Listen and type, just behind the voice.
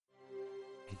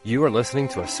You are listening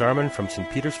to a sermon from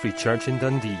St.Peter's Free Church in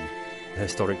Dundee, the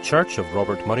historic church of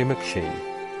Robert Murray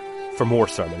McShane. For more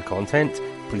sermon content,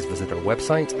 please visit our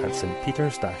website at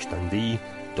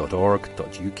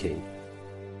stpeters-dundee.org.uk.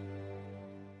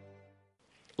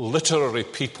 Literary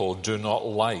people do not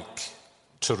like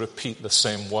to repeat the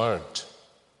same word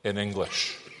in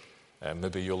English.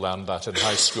 Maybe you learned that in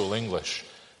high school English.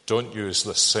 Don't use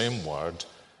the same word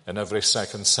in every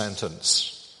second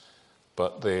sentence.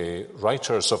 But the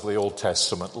writers of the Old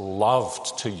Testament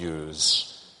loved to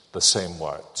use the same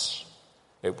words.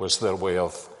 It was their way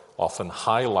of often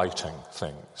highlighting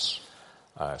things.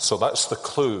 So that's the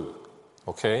clue,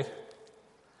 okay?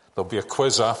 There'll be a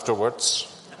quiz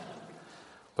afterwards,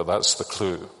 but that's the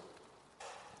clue.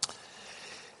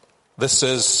 This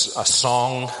is a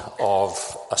song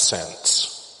of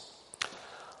ascents.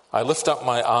 I lift up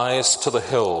my eyes to the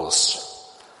hills.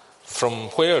 From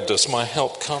where does my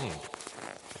help come?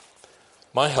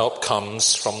 My help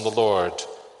comes from the Lord,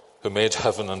 who made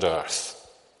heaven and earth.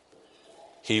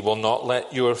 He will not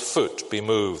let your foot be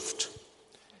moved.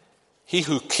 He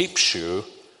who keeps you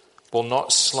will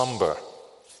not slumber.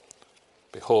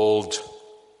 Behold,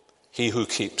 he who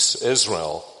keeps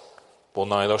Israel will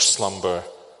neither slumber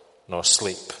nor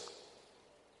sleep.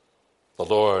 The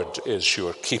Lord is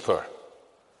your keeper.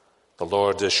 The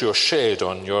Lord is your shade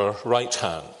on your right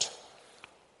hand.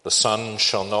 The sun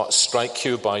shall not strike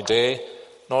you by day,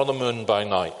 nor the moon by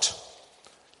night.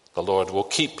 The Lord will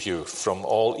keep you from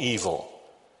all evil.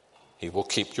 He will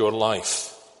keep your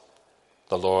life.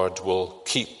 The Lord will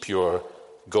keep your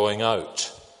going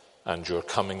out and your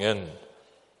coming in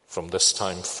from this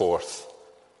time forth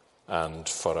and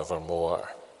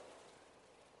forevermore.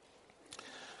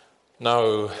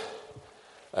 Now,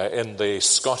 in the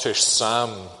Scottish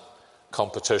Psalm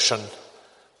competition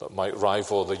that might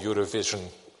rival the Eurovision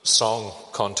Song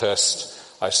Contest,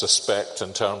 I suspect,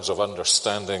 in terms of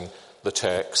understanding the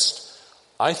text,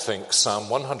 I think Psalm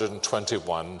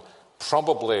 121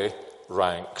 probably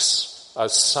ranks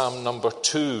as Psalm number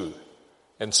 2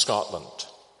 in Scotland.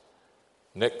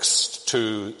 Next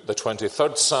to the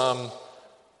 23rd Psalm,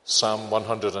 Psalm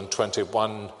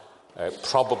 121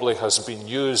 probably has been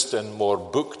used in more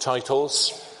book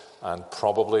titles and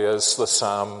probably is the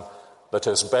psalm that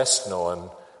is best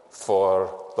known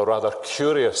for the rather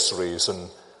curious reason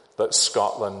that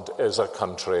Scotland is a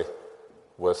country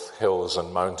with hills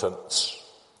and mountains.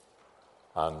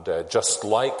 And just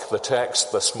like the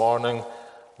text this morning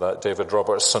that David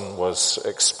Robertson was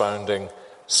expounding,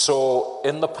 so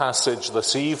in the passage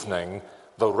this evening,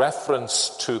 the reference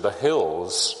to the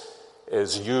hills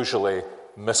is usually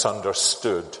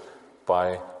misunderstood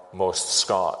by most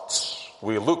Scots.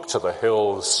 We look to the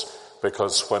hills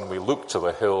because when we look to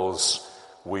the hills,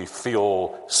 we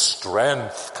feel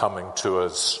strength coming to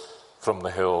us from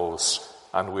the hills,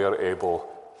 and we are able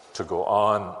to go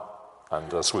on.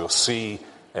 And as we'll see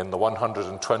in the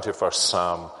 121st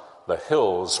Psalm, the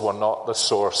hills were not the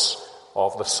source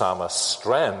of the psalmist's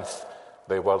strength.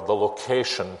 They were the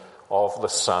location of the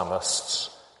psalmist's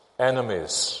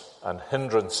enemies and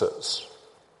hindrances.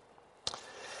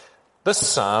 This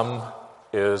psalm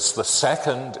is the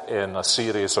second in a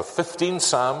series of 15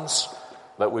 psalms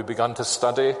that we begun to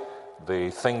study.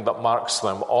 The thing that marks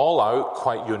them all out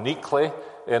quite uniquely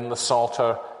in the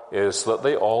Psalter is that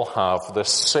they all have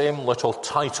this same little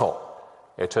title.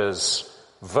 It is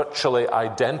virtually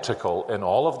identical in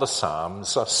all of the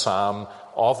psalms, a psalm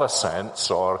of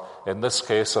ascents, or in this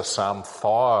case, a psalm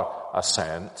for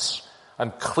ascents.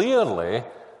 And clearly,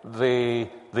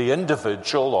 the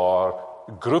individual or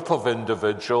group of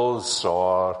individuals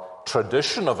or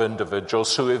tradition of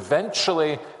individuals who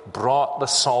eventually brought the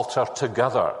Psalter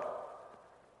together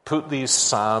put these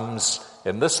psalms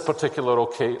in this particular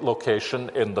location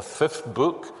in the 5th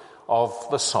book of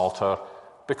the Psalter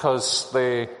because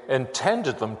they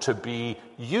intended them to be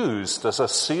used as a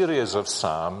series of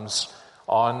psalms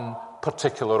on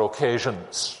particular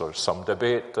occasions. There's some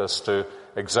debate as to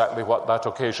exactly what that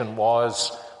occasion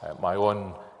was. My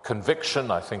own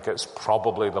conviction, I think it's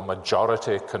probably the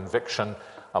majority conviction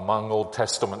among Old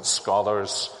Testament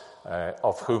scholars,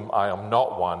 of whom I am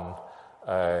not one,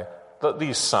 that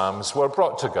these psalms were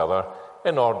brought together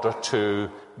in order to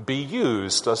be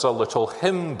used as a little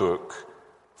hymn book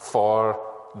for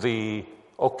the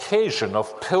occasion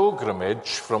of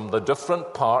pilgrimage from the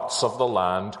different parts of the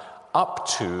land up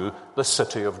to the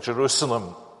city of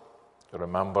Jerusalem. You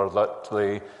remember that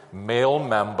the male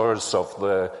members of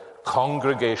the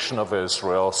congregation of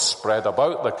Israel spread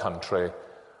about the country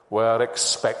were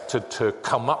expected to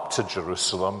come up to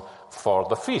Jerusalem for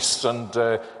the feasts. And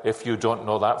if you don't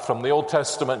know that from the Old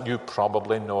Testament, you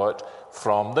probably know it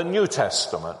from the New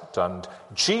Testament. And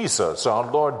Jesus,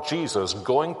 our Lord Jesus,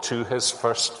 going to his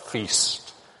first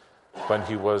feast when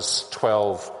he was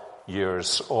 12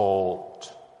 years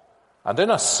old. And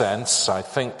in a sense, I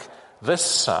think this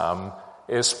psalm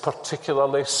is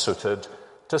particularly suited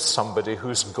to somebody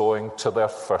who's going to their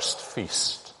first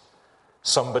feast.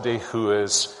 Somebody who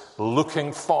is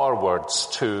looking forwards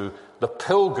to the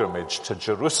pilgrimage to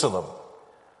Jerusalem,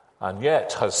 and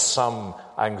yet has some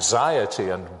anxiety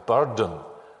and burden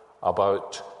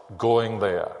about going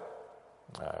there.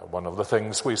 One of the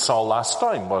things we saw last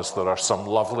time was there are some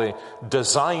lovely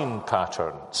design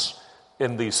patterns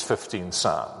in these 15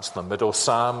 psalms. The middle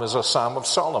psalm is a psalm of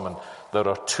Solomon. There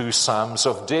are 2 psalms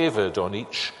of David on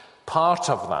each part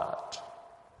of that.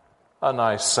 And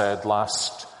I said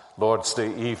last Lord's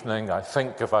Day evening, I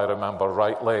think if I remember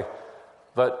rightly,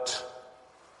 that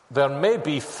there may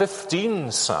be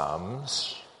 15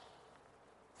 psalms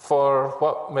for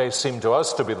what may seem to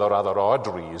us to be the rather odd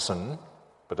reason,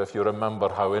 but if you remember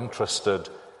how interested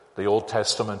the Old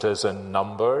Testament is in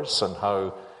numbers and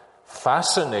how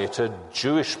fascinated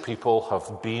Jewish people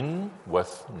have been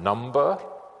with number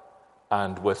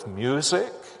and with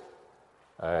music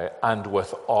and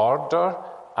with order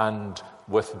and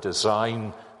with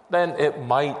design, then it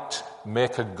might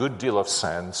make a good deal of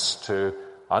sense to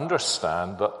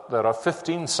understand that there are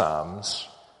 15 psalms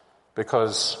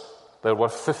because there were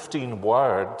 15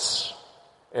 words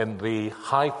in the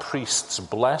high priest's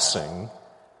blessing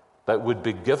that would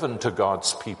be given to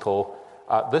God's people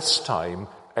at this time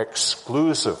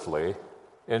exclusively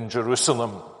in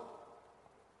Jerusalem.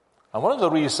 And one of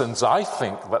the reasons I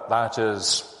think that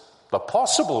is the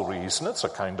possible reason, it's a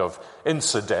kind of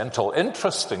incidental,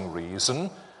 interesting reason,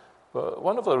 but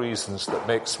one of the reasons that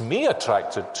makes me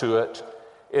attracted to it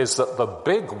is that the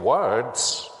big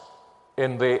words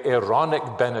in the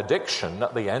Aaronic benediction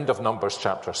at the end of Numbers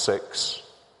chapter 6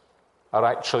 are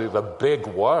actually the big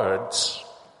words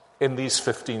in these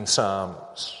 15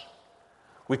 psalms.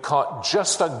 We caught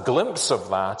just a glimpse of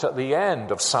that at the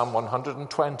end of Psalm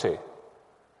 120.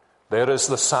 There is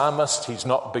the psalmist, he's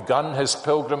not begun his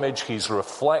pilgrimage, he's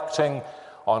reflecting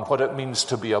on what it means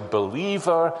to be a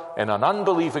believer in an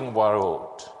unbelieving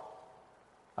world.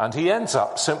 And he ends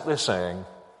up simply saying,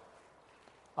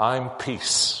 I'm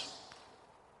peace,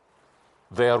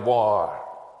 they're war.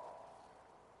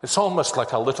 It's almost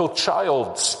like a little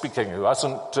child speaking who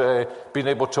hasn't been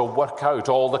able to work out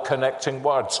all the connecting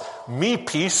words. Me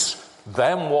peace,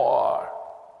 them war.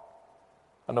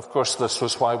 And of course this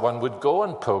was why one would go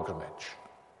on pilgrimage,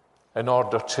 in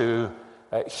order to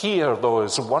hear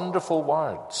those wonderful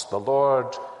words. The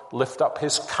Lord lift up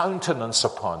his countenance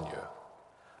upon you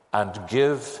and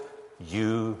give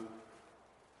you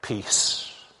peace.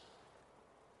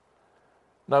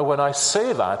 Now, when I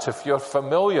say that, if you're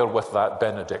familiar with that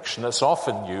benediction, it's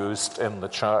often used in the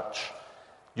church,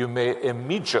 you may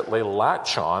immediately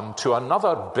latch on to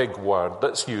another big word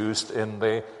that's used in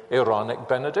the Aaronic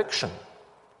benediction.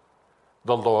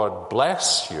 The Lord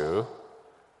bless you,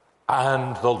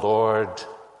 and the Lord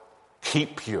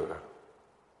keep you.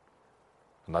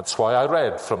 And that's why I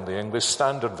read from the English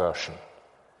Standard Version,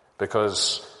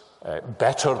 because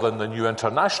better than the New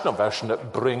International Version,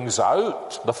 it brings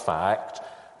out the fact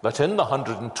that in the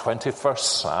 121st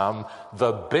Psalm,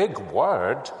 the big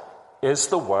word is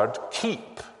the word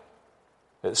keep.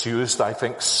 It's used, I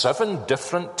think, 7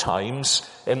 different times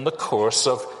in the course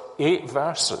of 8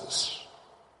 verses.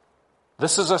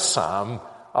 This is a psalm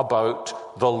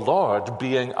about the Lord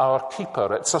being our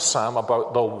keeper. It's a psalm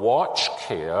about the watch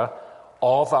care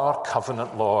of our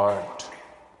covenant Lord.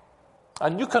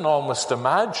 And you can almost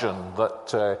imagine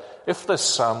that if this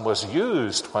psalm was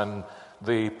used when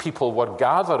the people were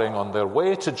gathering on their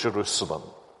way to Jerusalem,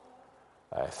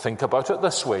 think about it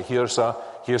this way. Here's a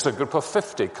group of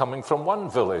 50 coming from one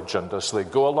village, and as they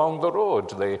go along the road,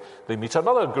 they meet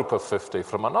another group of 50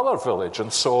 from another village,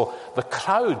 and so the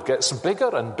crowd gets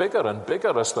bigger and bigger and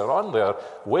bigger as they're on their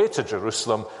way to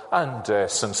Jerusalem. And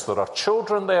since there are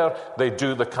children there, they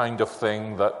do the kind of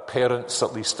thing that parents,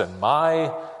 at least in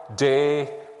my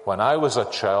day, when I was a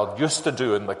child, used to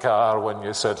do in the car when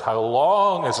you said, how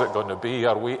long is it going to be?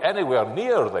 Are we anywhere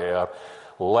near there?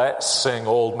 Let's sing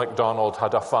Old MacDonald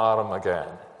Had a Farm again.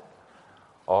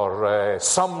 Or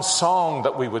some song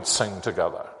that we would sing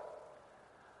together.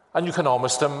 And you can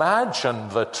almost imagine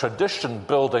the tradition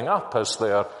building up as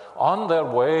they're on their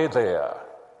way there.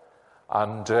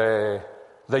 And the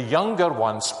younger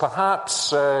ones,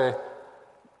 perhaps the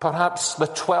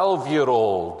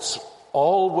 12-year-olds,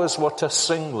 always were to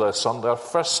sing this on their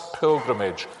first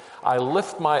pilgrimage I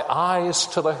lift my eyes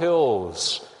to the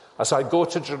hills as I go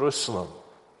to Jerusalem.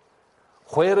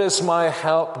 Where is my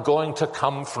help going to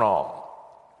come from?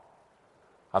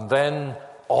 And then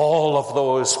all of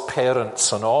those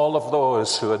parents and all of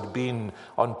those who had been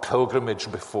on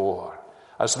pilgrimage before,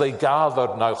 as they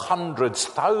gathered now, hundreds,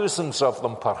 thousands of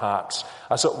them perhaps,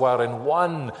 as it were, in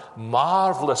one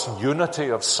marvelous unity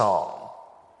of song,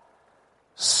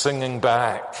 singing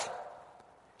back,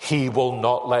 "He will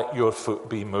not let your foot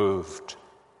be moved.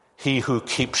 He who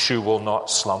keeps you will not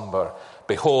slumber.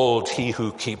 Behold, he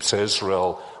who keeps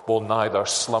Israel will neither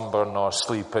slumber nor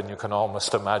sleep." And you can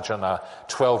almost imagine a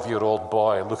 12-year-old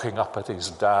boy looking up at his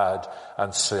dad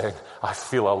and saying, "I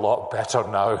feel a lot better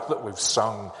now that we've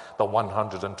sung the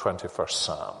 121st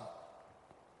Psalm."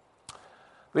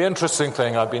 The interesting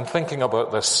thing, I've been thinking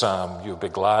about this psalm, you'll be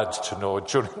glad to know,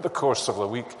 during the course of the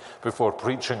week before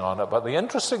preaching on it, but the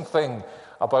interesting thing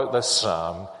about this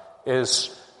psalm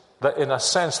is that in a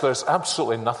sense there's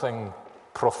absolutely nothing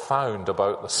profound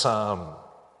about the psalm.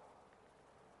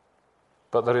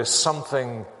 But there is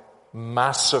something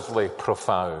massively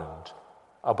profound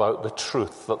about the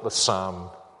truth that the psalm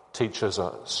teaches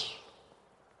us.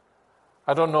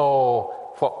 I don't know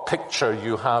what picture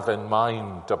you have in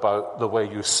mind about the way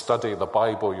you study the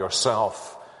Bible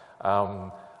yourself.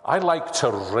 I like to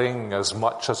wring as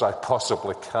much as I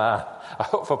possibly can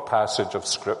out of a passage of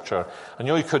Scripture. And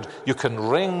you can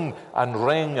wring and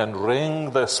wring and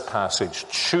wring this passage,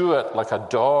 chew it like a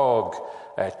dog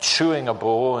chewing a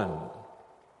bone.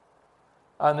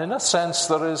 And in a sense,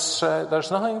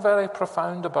 there's nothing very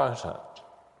profound about it.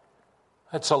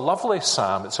 It's a lovely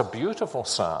psalm. It's a beautiful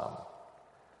psalm.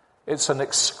 It's an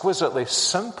exquisitely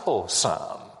simple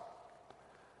psalm.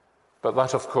 But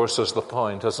that, of course, is the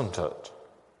point, isn't it?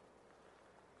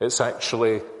 It's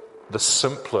actually the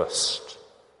simplest,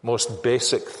 most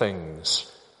basic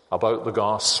things about the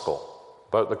gospel,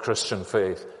 about the Christian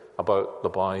faith, about the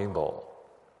Bible,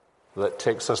 that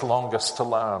takes us longest to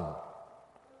learn.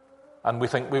 And we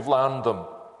think we've learned them.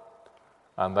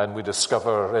 And then we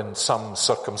discover in some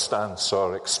circumstance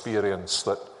or experience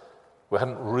that we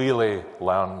hadn't really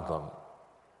learned them.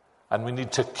 And we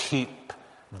need to keep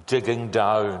digging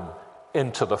down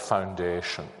into the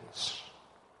foundations.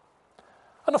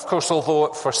 And of course, although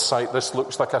at first sight this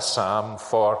looks like a psalm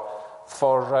for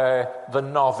the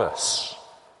novice,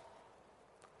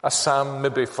 a psalm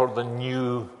maybe for the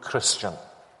new Christian.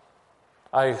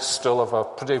 I still have a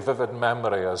pretty vivid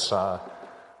memory as a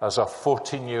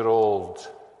 14-year-old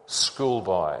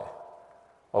schoolboy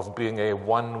of being a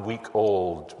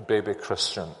 1-week-old baby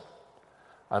Christian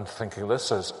and thinking,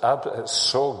 it's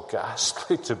so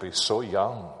ghastly to be so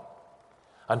young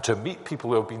and to meet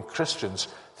people who have been Christians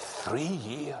 3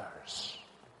 years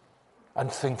and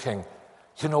thinking,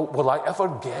 will I ever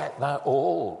get that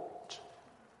old?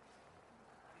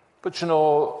 But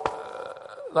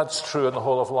that's true in the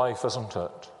whole of life, isn't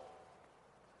it?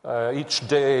 Each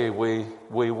day we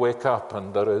wake up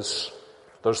and there's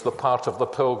the part of the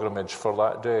pilgrimage for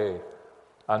that day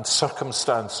and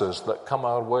circumstances that come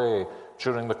our way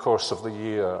during the course of the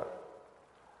year.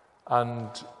 And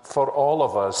for all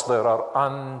of us, there are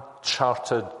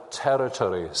uncharted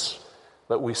territories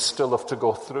that we still have to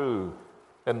go through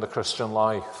in the Christian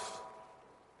life.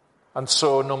 And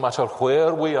so no matter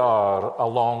where we are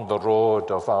along the road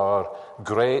of our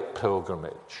great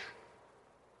pilgrimage,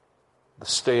 the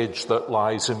stage that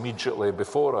lies immediately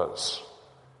before us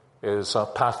is a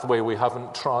pathway we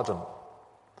haven't trodden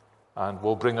and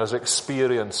will bring us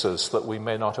experiences that we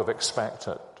may not have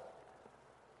expected.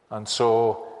 And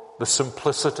so the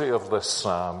simplicity of this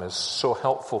psalm is so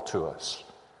helpful to us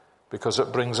because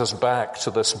it brings us back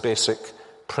to this basic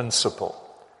principle,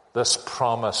 this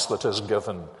promise that is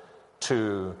given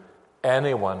to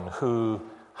anyone who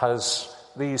has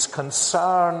these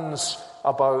concerns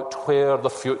about where the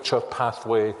future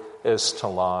pathway is to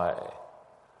lie,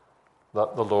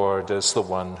 that the Lord is the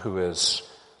one who is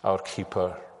our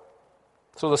keeper.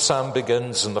 So the psalm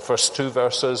begins in the first 2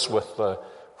 verses with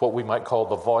what we might call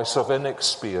the voice of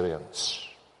inexperience.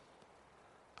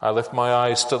 I lift my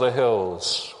eyes to the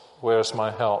hills. Where's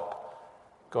my help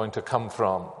going to come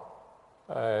from?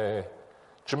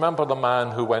 Do you remember the man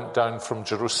who went down from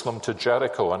Jerusalem to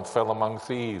Jericho and fell among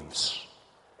thieves?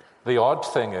 The odd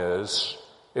thing is,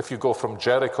 if you go from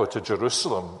Jericho to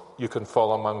Jerusalem, you can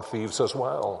fall among thieves as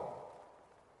well.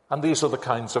 And these are the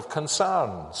kinds of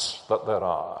concerns that there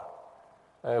are.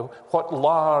 What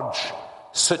large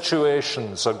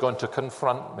situations are going to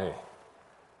confront me?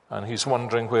 And he's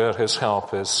wondering where his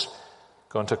help is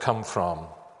going to come from.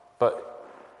 But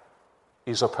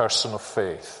he's a person of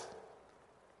faith.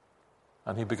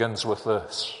 And he begins with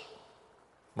this.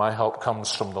 My help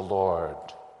comes from the Lord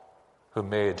who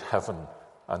made heaven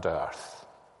and earth.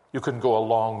 You can go a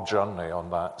long journey on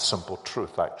that simple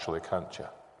truth, actually, can't you?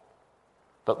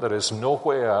 That there is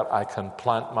nowhere I can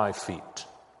plant my feet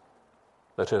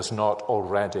that is not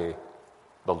already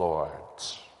the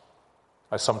Lord's.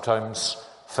 I sometimes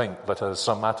think that, as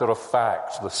a matter of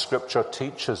fact, the Scripture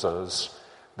teaches us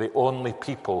the only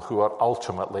people who are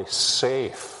ultimately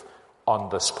safe on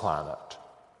this planet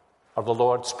are the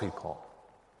Lord's people,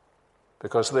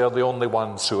 because they are the only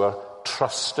ones who are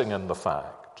trusting in the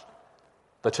fact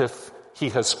that if he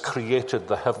has created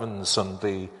the heavens and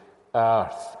the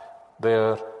earth,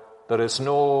 there is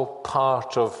no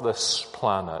part of this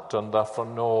planet, and therefore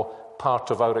no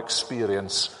part of our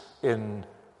experience in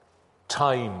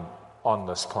time on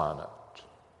this planet,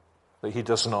 that he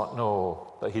does not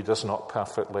know, that he does not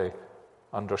perfectly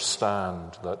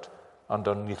understand, that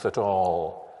underneath it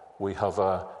all we have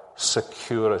a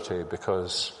security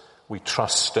because we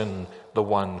trust in the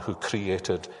one who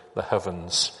created the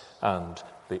heavens and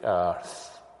the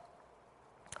earth.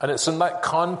 And it's in that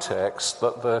context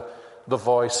that the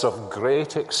voice of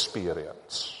great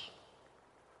experience,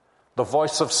 the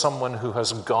voice of someone who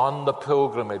has gone the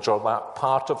pilgrimage or that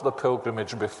part of the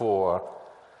pilgrimage before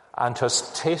and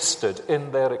has tasted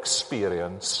in their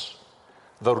experience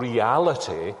the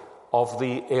reality of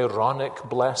the Aaronic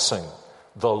blessing,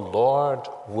 the Lord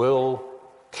will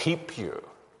keep you.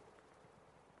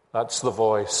 That's the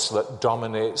voice that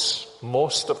dominates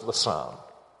most of the psalm,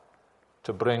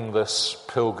 to bring this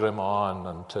pilgrim on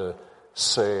and to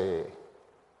say,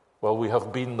 well, we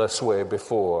have been this way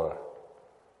before,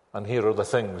 and here are the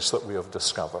things that we have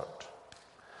discovered.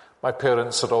 My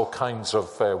parents had all kinds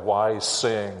of wise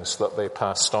sayings that they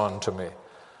passed on to me.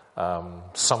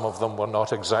 Some of them were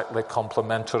not exactly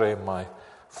complimentary. My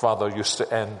father used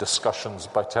to end discussions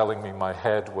by telling me my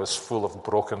head was full of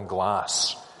broken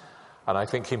glass. And I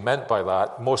think he meant by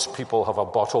that, most people have a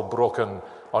bottle broken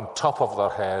on top of their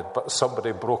head, but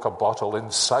somebody broke a bottle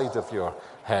inside of your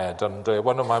head. And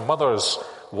one of my mother's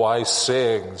wise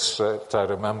sayings that I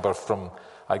remember from,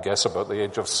 I guess, about the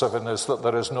age of 7 is that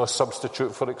there is no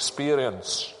substitute for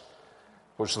experience,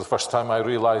 which is the first time I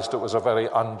realized it was a very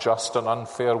unjust and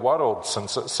unfair world,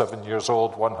 since at 7 years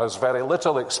old one has very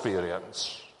little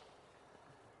experience.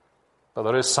 But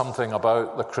there is something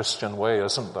about the Christian way,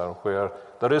 isn't there, where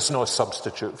there is no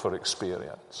substitute for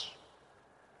experience.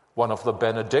 One of the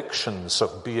benedictions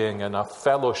of being in a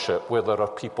fellowship where there are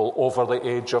people over the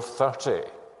age of 30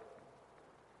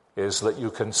 is that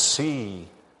you can see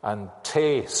and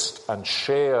taste and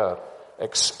share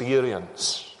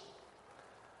experience.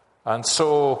 And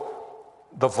so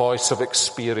the voice of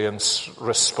experience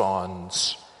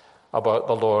responds about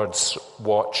the Lord's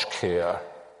watch care,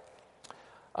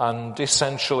 and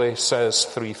essentially says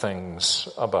 3 things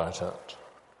about it.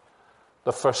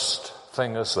 The first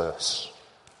thing is this,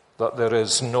 that there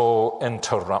is no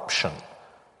interruption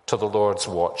to the Lord's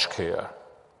watch care.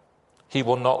 He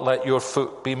will not let your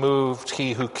foot be moved.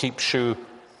 He who keeps you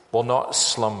will not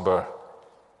slumber.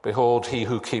 Behold, he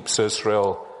who keeps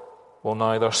Israel will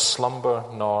neither slumber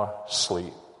nor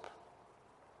sleep.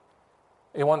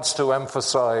 He wants to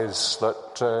emphasize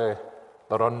that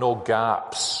there are no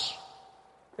gaps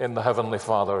in the Heavenly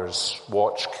Father's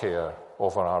watch care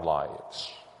over our lives.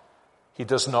 He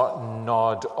does not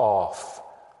nod off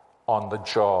on the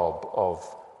job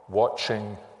of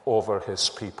watching over his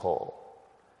people,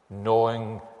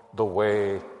 knowing the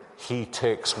way he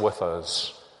takes with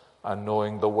us and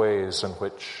knowing the ways in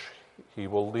which he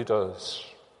will lead us.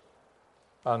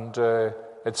 And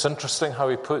it's interesting how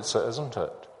he puts it, isn't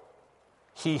it?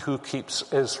 He who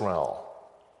keeps Israel.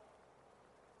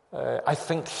 I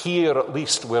think here at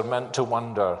least we're meant to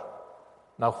wonder,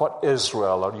 now what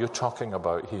Israel are you talking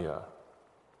about here?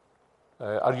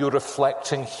 Are you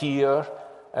reflecting here,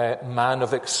 man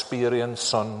of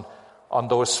experience, on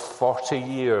those 40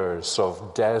 years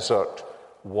of desert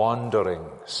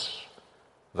wanderings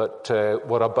that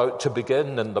were about to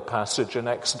begin in the passage in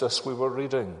Exodus we were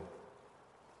reading?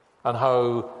 And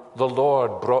how the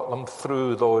Lord brought them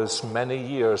through those many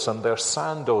years, and their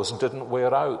sandals didn't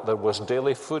wear out. There was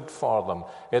daily food for them.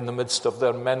 In the midst of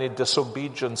their many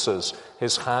disobediences,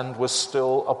 his hand was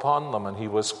still upon them, and he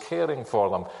was caring for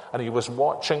them, and he was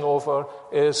watching over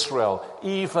Israel,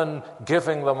 even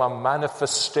giving them a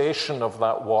manifestation of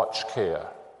that watch care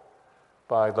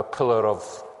by the pillar of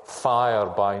fire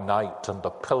by night and the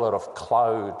pillar of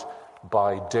cloud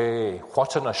by day.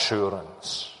 What an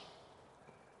assurance!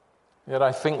 Yet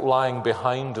I think lying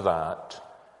behind that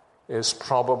is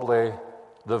probably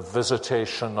the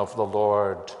visitation of the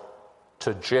Lord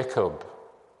to Jacob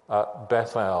at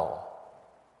Bethel,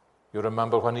 You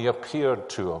remember when he appeared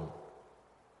to him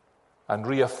and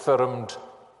reaffirmed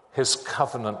his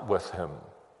covenant with him,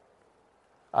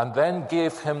 and then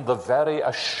gave him the very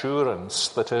assurance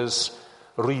that is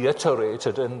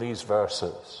reiterated in these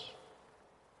verses,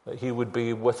 that he would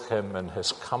be with him in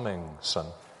his comings and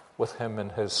with him in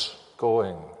his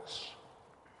goings.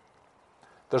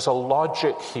 There's a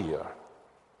logic here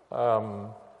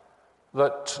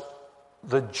that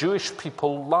the Jewish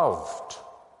people loved.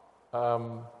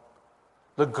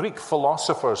 The Greek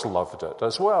philosophers loved it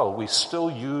as well. We still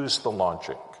use the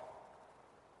logic.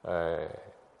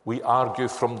 We argue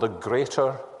from the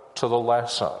greater to the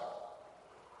lesser.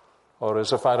 Or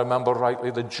as if I remember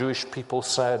rightly, the Jewish people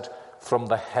said, from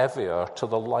the heavier to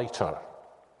the lighter.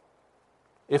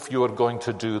 If you are going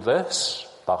to do this,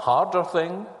 the harder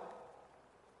thing,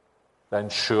 then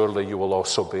surely you will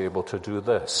also be able to do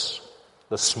this,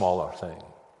 the smaller thing.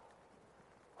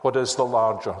 What is the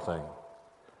larger thing?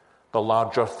 The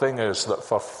larger thing is that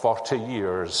for 40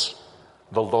 years,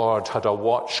 the Lord had a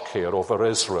watch care over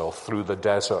Israel through the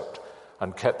desert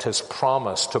and kept his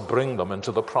promise to bring them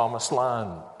into the promised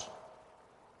land.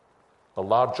 The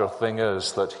larger thing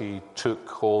is that he took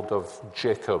hold of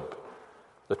Jacob,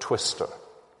 the twister,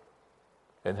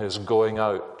 in his going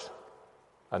out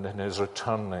and in his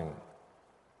returning,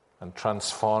 and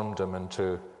transformed him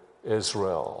into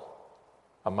Israel,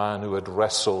 a man who had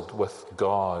wrestled with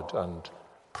God and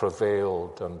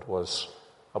prevailed and was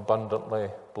abundantly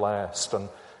blessed. And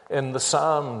in the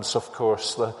Psalms, of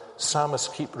course, the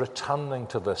psalmists keep returning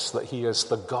to this, that he is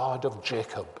the God of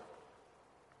Jacob.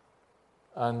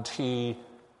 And he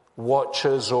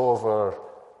watches over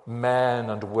men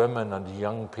and women and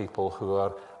young people who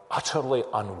are utterly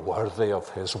unworthy of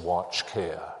his watch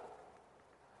care.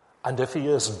 And if he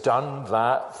has done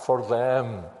that for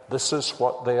them, this is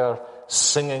what they are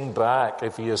singing back.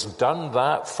 If he has done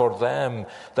that for them,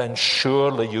 then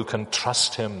surely you can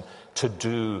trust him to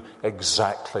do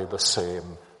exactly the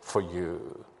same for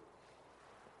you.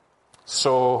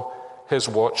 So his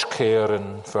watch care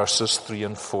in verses 3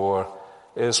 and 4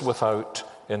 is without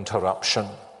interruption.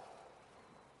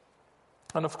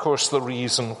 And of course, the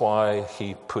reason why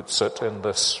he puts it in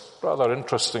this rather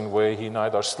interesting way, he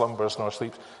neither slumbers nor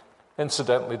sleeps.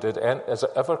 Incidentally, has it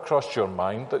ever crossed your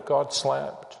mind that God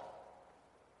slept?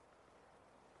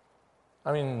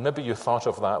 I mean, maybe you thought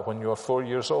of that when you were 4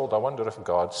 years old. I wonder if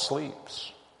God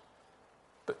sleeps.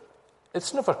 But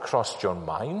it's never crossed your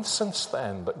mind since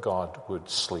then that God would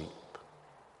sleep.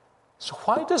 So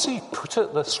why does he put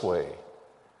it this way?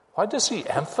 Why does he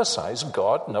emphasize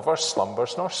God never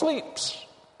slumbers nor sleeps?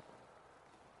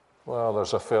 Well,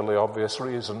 there's a fairly obvious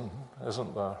reason,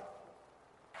 isn't there?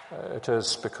 It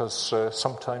is because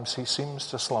sometimes he seems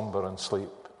to slumber and sleep,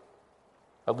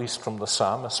 at least from the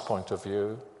psalmist's point of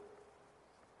view.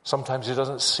 Sometimes he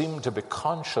doesn't seem to be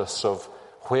conscious of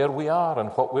where we are and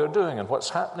what we're doing and what's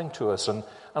happening to us. And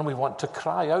we want to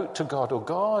cry out to God, "Oh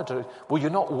God, will you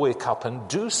not wake up and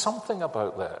do something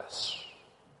about this?"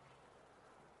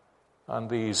 And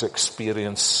these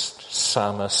experienced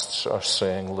psalmists are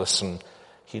saying, listen,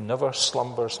 he never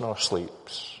slumbers nor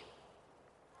sleeps.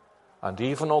 And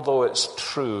even although it's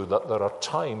true that there are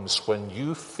times when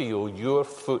you feel your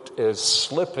foot is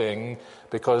slipping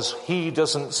because he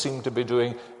doesn't seem to be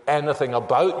doing anything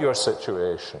about your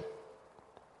situation,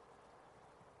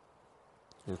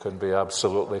 you can be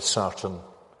absolutely certain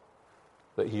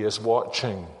that he is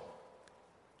watching,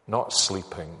 not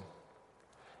sleeping.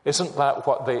 Isn't that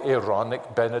what the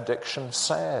Aaronic benediction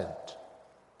said?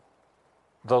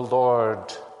 The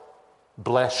Lord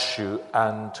bless you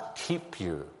and keep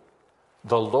you.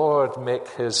 The Lord make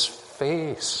his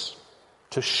face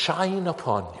to shine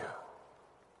upon you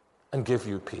and give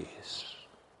you peace.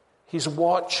 He's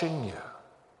watching you.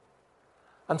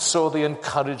 And so the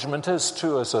encouragement is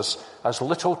to us as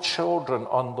little children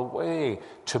on the way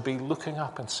to be looking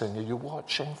up and saying, "Are you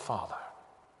watching, Father?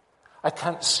 I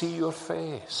can't see your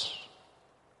face,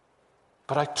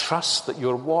 but I trust that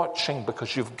you're watching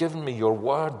because you've given me your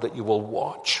word that you will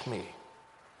watch me."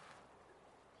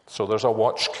 So there's a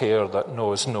watch care that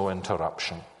knows no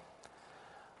interruption.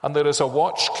 And there is a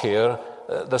watch care,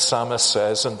 the psalmist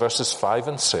says in verses 5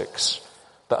 and 6,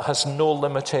 that has no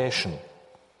limitation.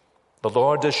 The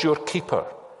Lord is your keeper.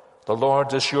 The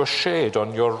Lord is your shade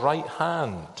on your right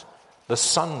hand. The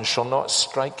sun shall not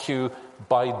strike you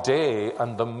by day,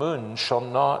 and the moon shall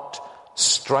not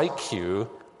strike you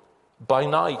by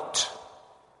night.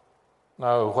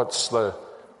 Now, what's the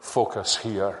focus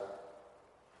here?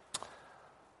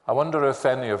 I wonder if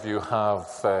any of you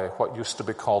have what used to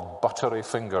be called buttery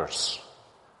fingers.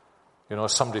 You know,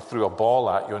 somebody threw a ball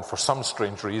at you, and for some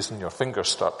strange reason your fingers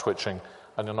start twitching,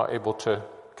 and you're not able to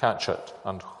catch it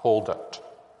and hold it.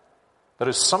 There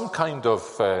is some kind of,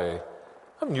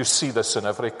 you see this in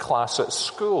every class at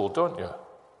school, don't you?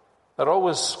 There are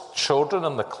always children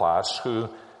in the class who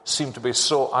seem to be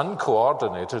so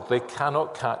uncoordinated they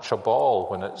cannot catch a ball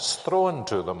when it's thrown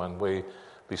to them, and at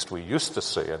least we used to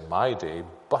say in my day,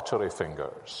 buttery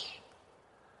fingers.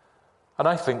 And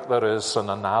I think there is an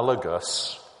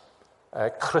analogous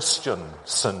Christian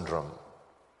syndrome.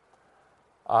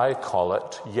 I call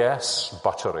it yes,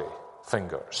 buttery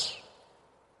fingers.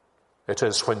 It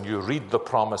is when you read the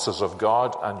promises of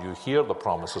God and you hear the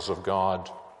promises of God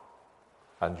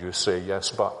and you say,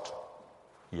 yes, but,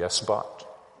 yes, but,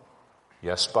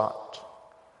 yes, but,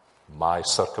 my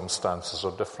circumstances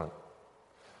are different.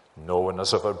 No one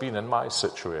has ever been in my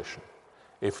situation.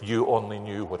 If you only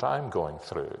knew what I'm going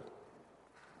through.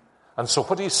 And so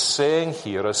what he's saying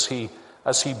here as he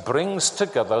brings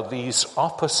together these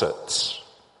opposites,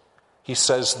 he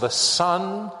says, the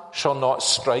sun shall not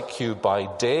strike you by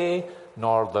day,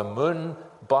 nor the moon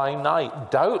by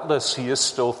night. Doubtless he is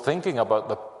still thinking about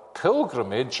the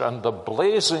pilgrimage and the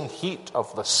blazing heat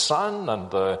of the sun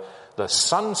and the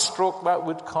sunstroke that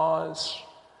would cause,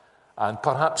 and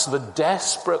perhaps the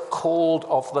desperate cold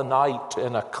of the night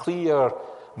in a clear,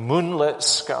 moonlit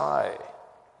sky,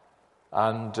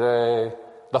 and the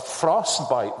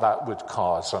frostbite that would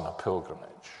cause on a pilgrimage.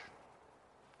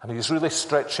 And he's really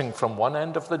stretching from one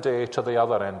end of the day to the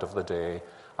other end of the day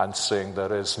and saying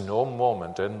there is no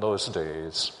moment in those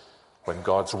days when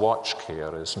God's watch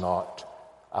care is not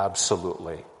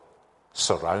absolutely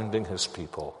surrounding his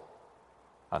people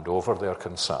and over their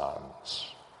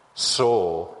concerns.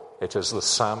 So it is the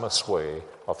psalmist's way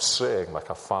of saying, like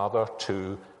a father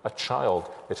to a child,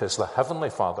 it is the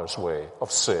heavenly Father's way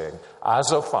of saying,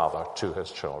 as a father to his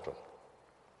children,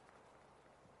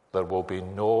 there will be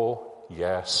no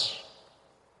yes,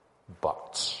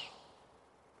 buts.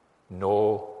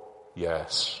 No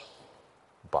yes,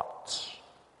 buts.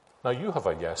 Now you have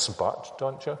a yes, but,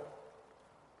 don't you?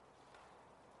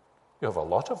 You have a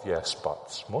lot of yes,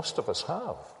 buts. Most of us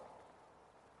have.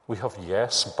 We have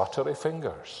yes, buttery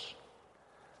fingers.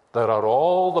 There are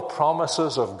all the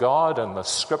promises of God in the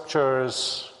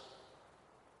Scriptures,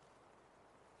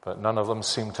 but none of them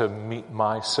seem to meet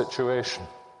my situation.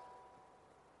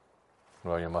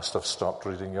 Well, you must have stopped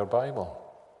reading your Bible.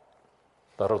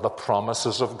 There are the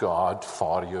promises of God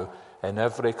for you in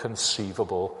every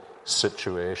conceivable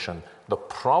situation. The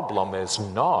problem is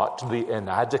not the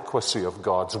inadequacy of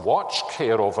God's watch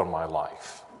care over my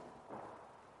life.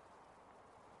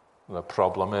 The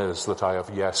problem is that I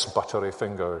have yes, buttery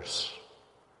fingers.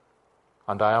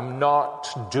 And I am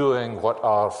not doing what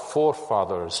our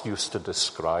forefathers used to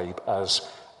describe as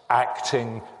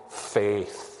acting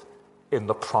faith in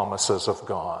the promises of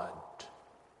God.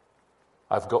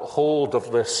 I've got hold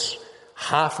of this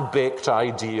half-baked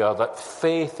idea that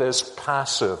faith is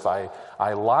passive. I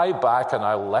lie back and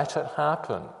I let it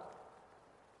happen.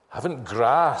 I haven't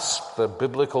grasped the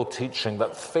biblical teaching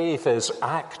that faith is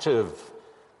active,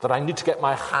 that I need to get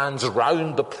my hands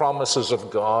around the promises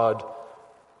of God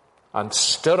and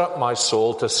stir up my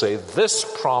soul to say, this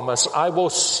promise I will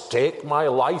stake my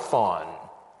life on.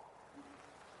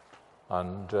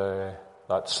 And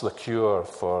that's the cure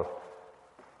for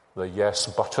the yes,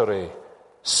 buttery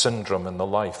syndrome in the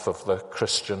life of the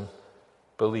Christian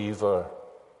believer.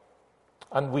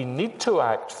 And we need to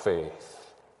act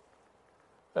faith.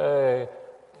 There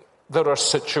are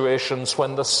situations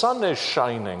when the sun is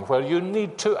shining where you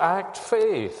need to act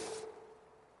faith.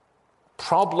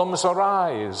 Problems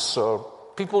arise, or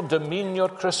people demean your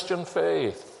Christian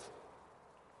faith.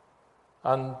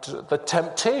 And the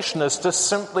temptation is to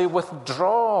simply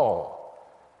withdraw.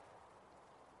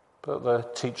 But the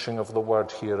teaching of the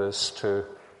word here is to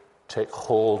take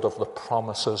hold of the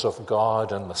promises of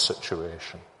God in the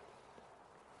situation.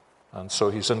 And so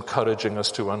he's encouraging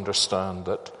us to understand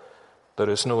that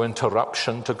there is no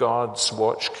interruption to God's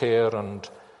watch care, and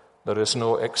there is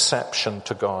no exception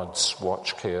to God's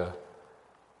watch care.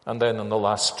 And then in the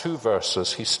last two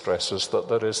verses, he stresses that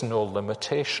there is no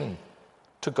limitation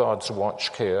to God's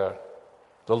watch care.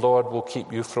 The Lord will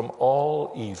keep you from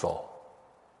all evil.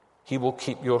 He will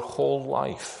keep your whole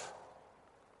life.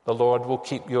 The Lord will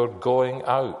keep your going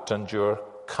out and your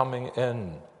coming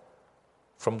in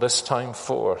from this time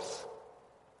forth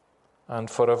and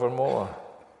forevermore.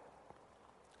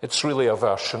 It's really a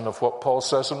version of what Paul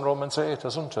says in Romans 8,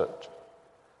 isn't it?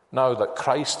 Now that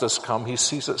Christ has come, he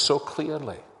sees it so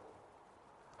clearly.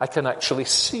 I can actually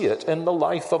see it in the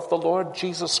life of the Lord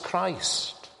Jesus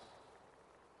Christ.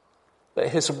 That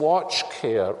his watch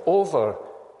care over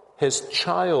his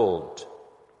child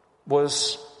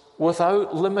was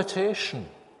without limitation.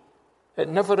 It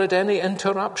never had any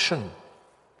interruption.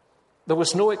 There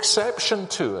was no exception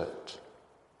to it.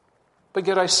 But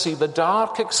yet I see the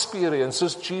dark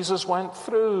experiences Jesus went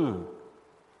through.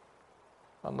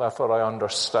 And therefore I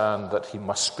understand that he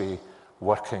must be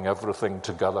working everything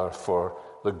together for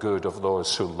the good of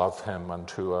those who love him and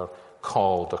who are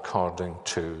called according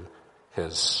to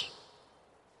his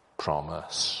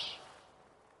promise.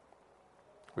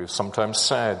 We've sometimes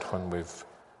said when we've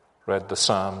read the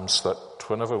Psalms that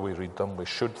whenever we read them we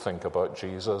should think about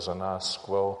Jesus and ask,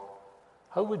 well,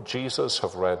 how would Jesus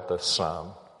have read this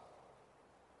psalm?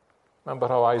 Remember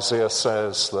how Isaiah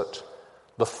says that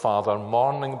the Father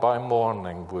morning by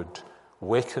morning would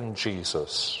waken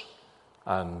Jesus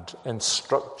and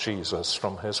instruct Jesus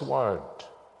from his word.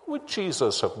 What would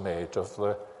Jesus have made of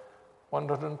the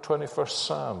 121st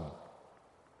Psalm?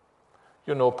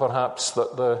 You know perhaps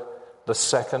that the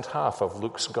second half of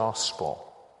Luke's Gospel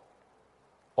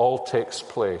all takes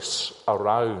place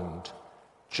around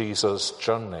Jesus'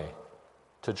 journey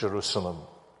to Jerusalem.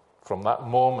 From that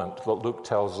moment that Luke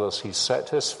tells us he set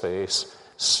his face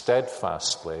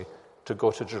steadfastly to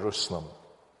go to Jerusalem.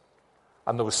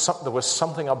 And there was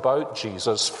something about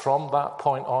Jesus from that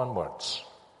point onwards.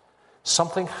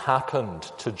 Something happened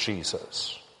to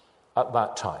Jesus at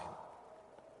that time.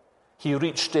 He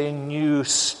reached a new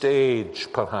stage,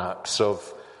 perhaps,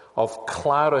 of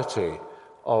clarity,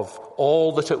 of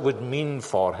all that it would mean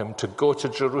for him to go to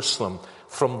Jerusalem.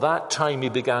 From that time he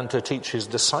began to teach his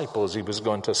disciples he was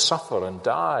going to suffer and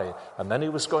die, and then he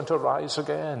was going to rise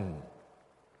again.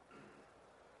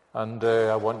 And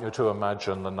I want you to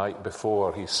imagine the night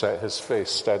before he set his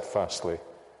face steadfastly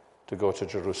to go to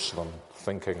Jerusalem,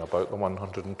 thinking about the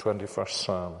 121st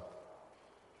Psalm.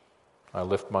 I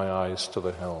lift my eyes to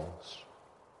the hills.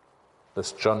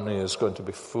 This journey is going to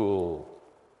be full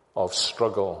of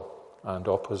struggle and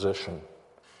opposition.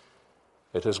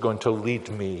 It is going to lead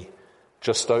me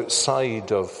just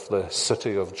outside of the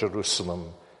city of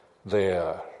Jerusalem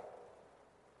there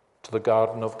to the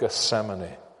Garden of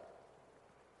Gethsemane.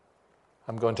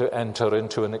 I'm going to enter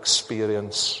into an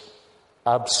experience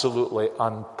absolutely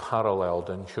unparalleled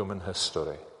in human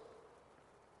history.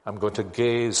 I'm going to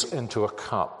gaze into a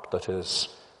cup that is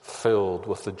filled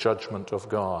with the judgment of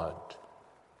God.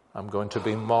 I'm going to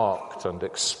be mocked and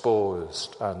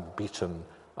exposed and beaten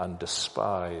and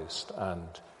despised and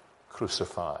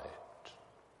crucified.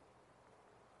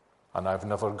 And I've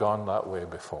never gone that way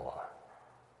before.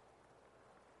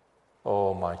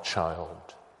 Oh, my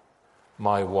child,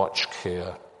 my watch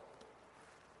care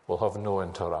will have no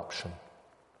interruption.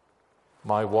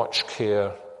 My watch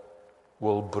care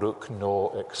will brook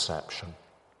no exception.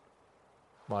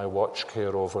 My watch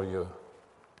care over you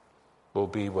will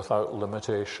be without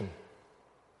limitation.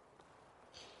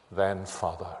 Then,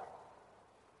 Father,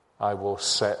 I will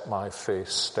set my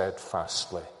face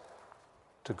steadfastly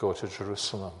to go to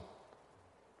Jerusalem.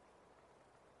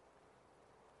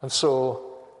 And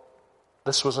so,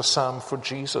 this was a psalm for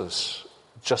Jesus,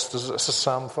 just as it's a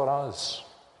psalm for us.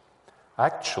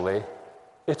 Actually,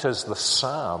 it is the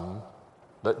psalm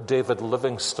that David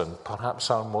Livingstone,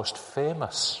 perhaps our most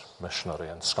famous missionary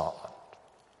in Scotland,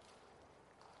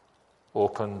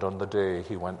 opened on the day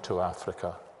he went to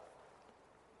Africa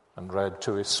and read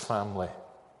to his family.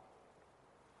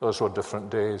 Those were different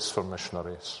days for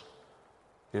missionaries.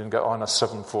 You didn't get on a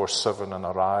 747 and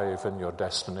arrive in your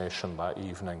destination that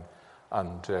evening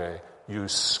and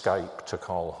use Skype to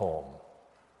call home.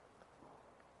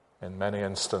 In many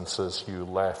instances, you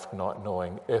left not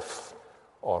knowing if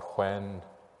or when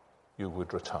you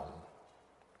would return.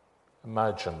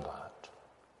 Imagine that.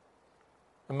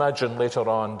 Imagine later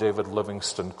on David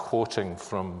Livingstone quoting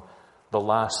from the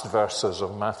last verses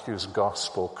of Matthew's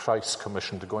Gospel, Christ's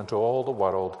commission to go into all the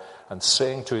world, and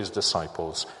saying to his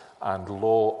disciples, "And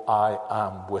lo, I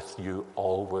am with you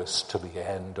always to the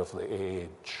end of the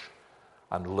age."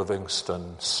 And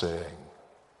Livingstone saying,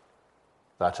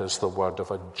 that is the word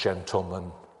of a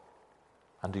gentleman,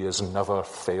 and he has never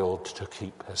failed to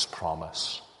keep his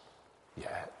promise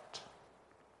yet.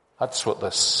 That's what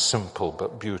this simple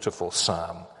but beautiful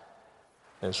psalm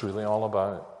is really all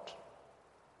about.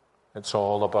 It's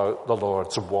all about the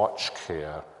Lord's watch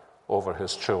care over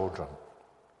his children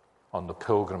on the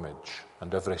pilgrimage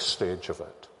and every stage of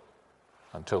it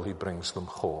until he brings them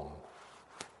home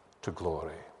to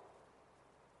glory.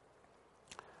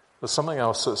 There's something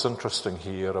else that's interesting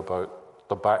here about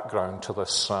the background to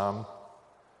this psalm.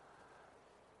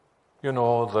 You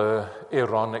know, the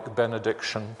Aaronic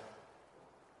benediction,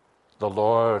 "The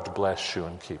Lord bless you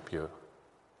and keep you.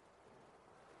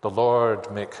 The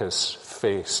Lord make his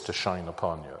face to shine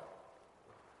upon you.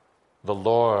 The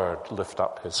Lord lift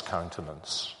up his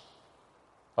countenance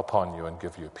upon you and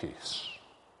give you peace.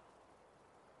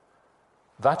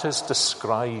 That is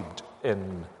described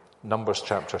in Numbers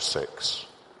chapter 6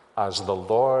 as the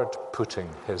Lord putting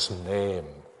his name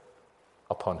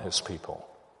upon his people.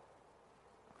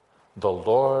 The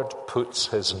Lord puts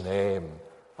his name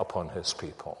upon his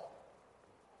people.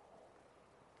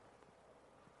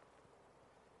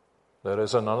 There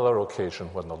is another occasion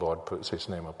when the Lord puts his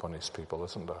name upon his people,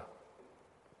 isn't there?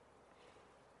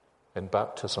 In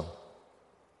baptism.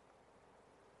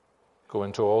 Go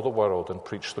into all the world and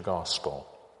preach the gospel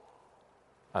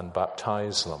and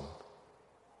baptize them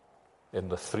in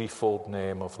the threefold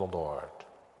name of the Lord,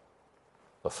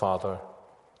 the Father,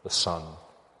 the Son,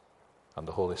 and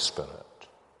the Holy Spirit.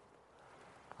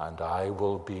 And I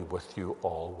will be with you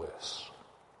always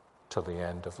till the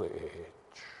end of the age.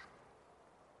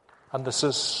 And this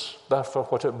is therefore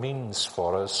what it means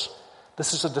for us.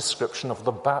 This is a description of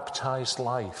the baptized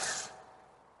life.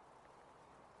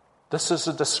 This is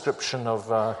a description of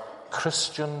a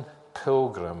Christian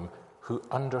pilgrim who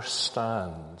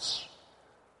understands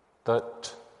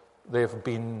that they've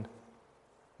been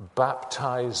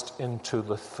baptized into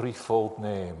the threefold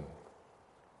name,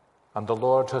 and the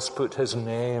Lord has put his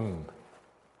name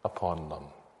upon them.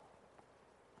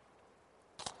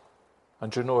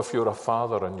 And you know, if you're a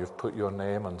father and you've put your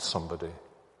name on somebody,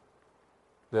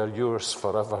 they're yours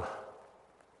forever.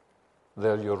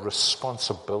 They're your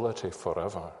responsibility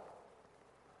forever.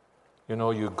 You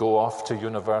know, you go off to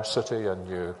university and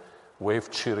you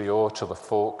wave cheerio to the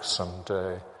folks, and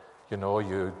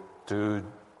you do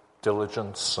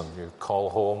diligence and you call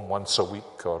home once a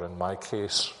week, or in my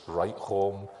case, write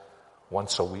home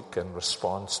once a week in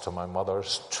response to my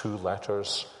mother's 2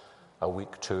 letters a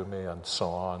week to me, and so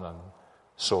on and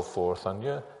so forth. And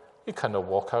you kind of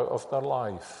walk out of their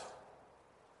life.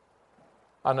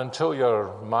 And until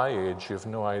you're my age, you've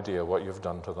no idea what you've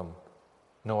done to them.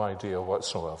 No idea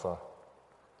whatsoever.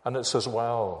 And it's as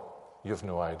well you've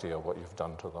no idea what you've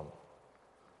done to them.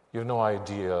 You've no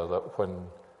idea that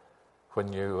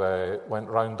when you went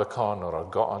round the corner or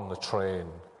got on the train,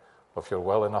 or if you're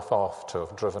well enough off to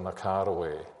have driven a car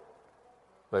away,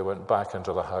 they went back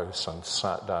into the house and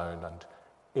sat down and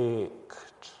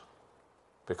ached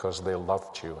because they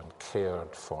loved you and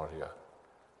cared for you,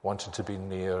 wanted to be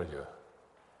near you,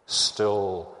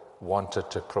 still wanted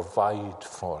to provide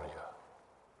for you,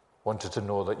 wanted to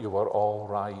know that you were all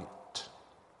right.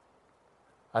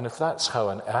 And if that's how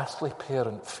an earthly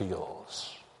parent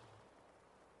feels,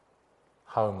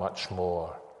 how much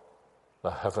more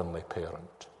the heavenly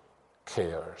parent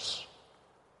cares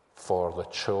for the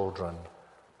children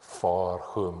for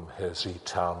whom his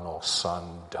eternal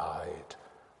Son died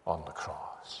on the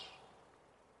cross.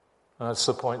 And that's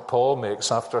the point Paul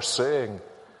makes after saying,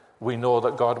 we know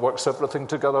that God works everything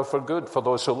together for good for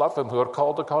those who love him, who are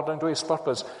called according to his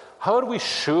purpose. How are we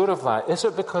sure of that? Is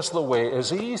it because the way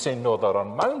is easy? No, there are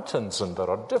mountains and there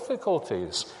are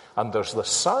difficulties. And there's the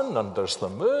sun and there's the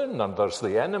moon and there's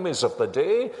the enemies of the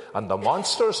day and the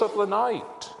monsters of the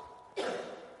night.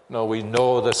 No, we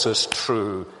know this is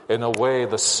true. In a way,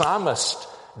 the psalmist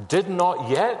did not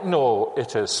yet know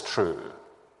it is true.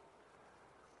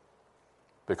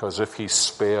 Because if he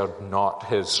spared not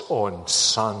his own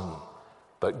Son,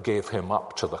 but gave him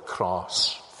up to the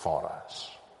cross for us,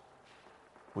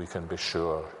 we can be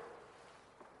sure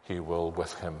he will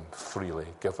with him freely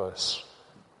give us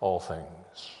all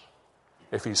things.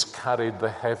 If he's carried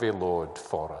the heavy load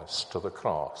for us to the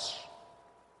cross,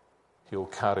 he'll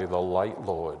carry the light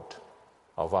load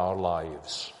of our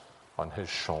lives on his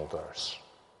shoulders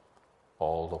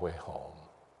all the way home.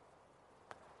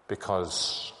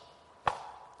 Because,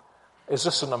 is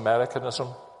this an Americanism?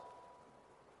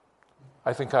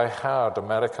 I think I heard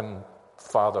American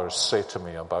fathers say to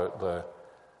me about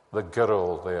the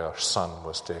girl their son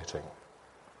was dating.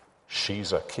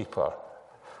 She's a keeper.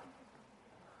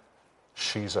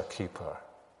 She's a keeper.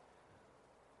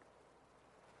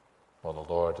 Well,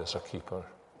 the Lord is a keeper.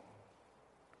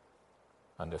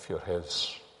 And if you're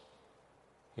his,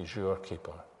 he's your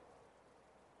keeper.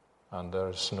 And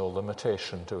there's no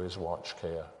limitation to his watch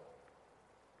care.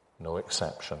 No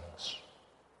exceptions,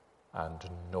 and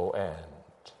no end.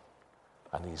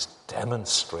 And he's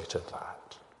demonstrated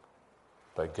that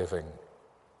by giving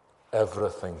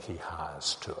everything he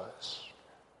has to us.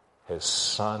 His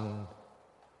Son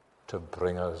to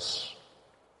bring us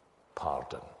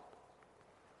pardon.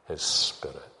 His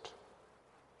Spirit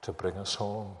to bring us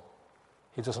home.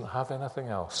 He doesn't have anything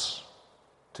else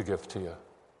to give to you.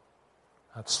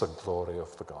 That's the glory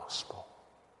of the gospel.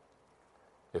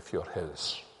 If you're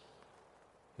his,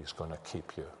 he's going to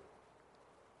keep you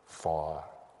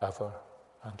forever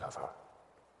and ever.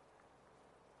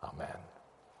 Amen.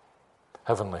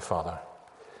 Heavenly Father,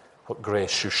 what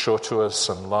grace you show to us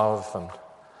and love, and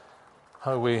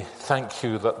how we thank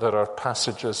you that there are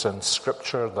passages in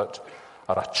Scripture that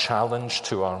are a challenge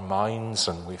to our minds,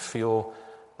 and we feel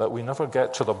that we never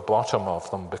get to the bottom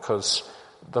of them because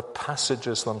the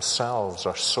passages themselves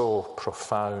are so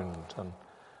profound.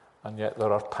 And yet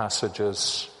there are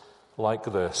passages like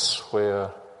this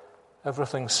where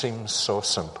everything seems so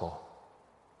simple.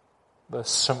 The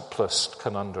simplest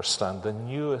can understand, the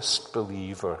newest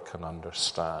believer can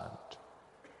understand,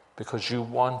 because you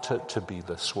want it to be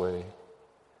this way.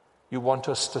 You want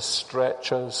us to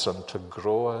stretch us and to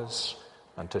grow us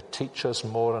and to teach us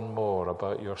more and more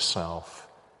about yourself.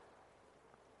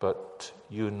 But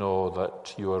you know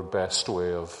that your best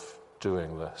way of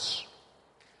doing this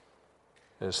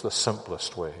is the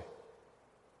simplest way,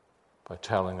 by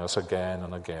telling us again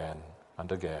and again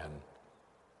and again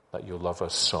that you love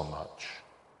us so much,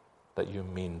 that you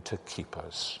mean to keep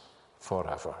us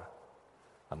forever.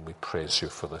 And we praise you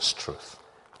for this truth.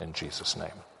 In Jesus'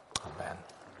 name, amen.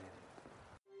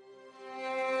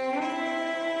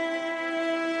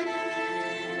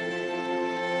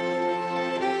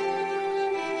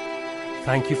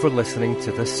 Thank you for listening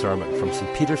to this sermon from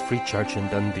St. Peter's Free Church in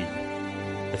Dundee.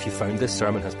 If you found this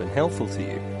sermon has been helpful to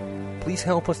you, please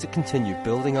help us to continue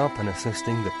building up and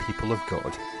assisting the people of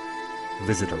God.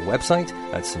 Visit our website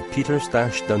at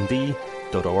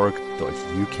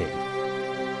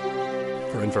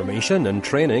stpeters-dundee.org.uk. For information and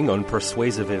training on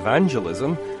persuasive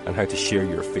evangelism and how to share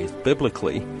your faith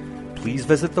biblically, please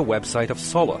visit the website of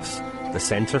Solas, the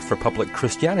Centre for Public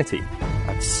Christianity,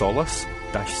 at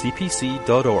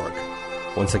solas-cpc.org.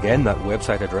 Once again, that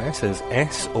website address is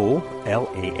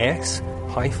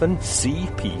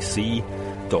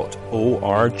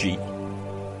solas-cpc.org.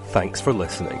 Thanks for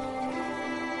listening.